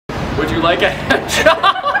Would you like a hand job?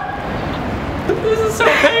 This is so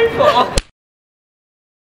painful.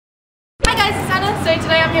 Hi guys, it's Anna. So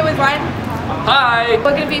today I'm here with Ryan. Hi. We're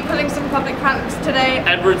going to be pulling some public pranks today.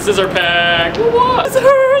 Edward Scissorpack. What? This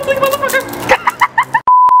hurts like a motherfucker.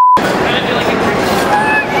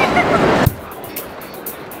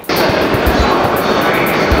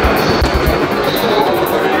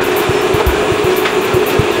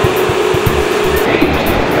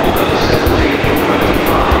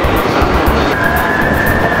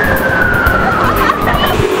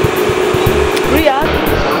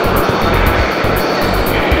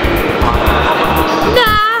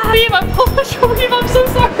 I'm so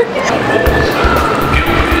sorry.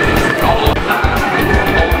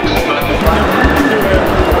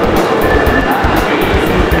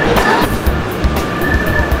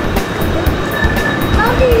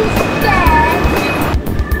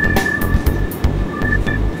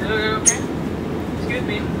 Excuse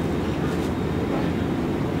me.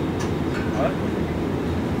 What?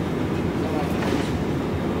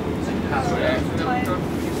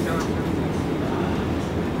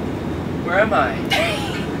 Where am I?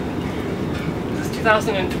 Is this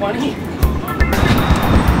 2020?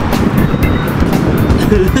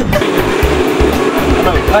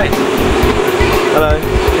 Hello. Hi. Hello.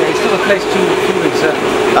 Yeah, it's still a place to film, sir.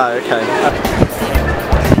 Oh, okay.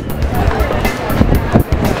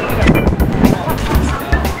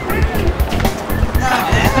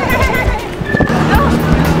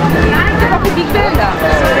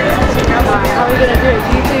 How are we going to do it?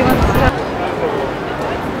 Do you two want to start?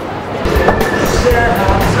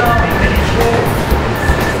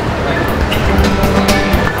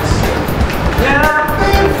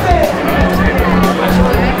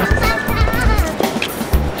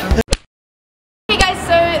 Hey guys,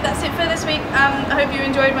 so that's it for this week. I hope you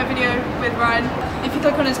enjoyed my video with Ryan. If you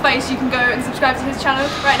click on his face, you can go and subscribe to his channel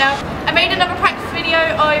right now. I made another prank video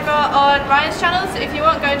over on Ryan's channel, so if you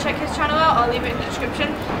want, go and check his channel out. I'll leave it in the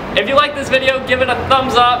description. If you like this video, give it a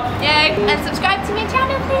thumbs up. Yeah, and subscribe to my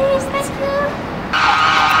channel, please. That's cool.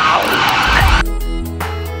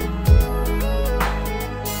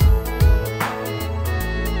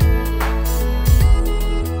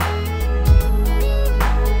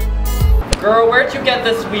 Girl, where'd you get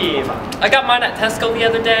this weave? I got mine at Tesco the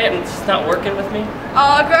other day and it's just not working with me.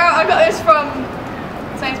 Oh girl, I got this from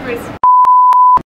Sainsbury's.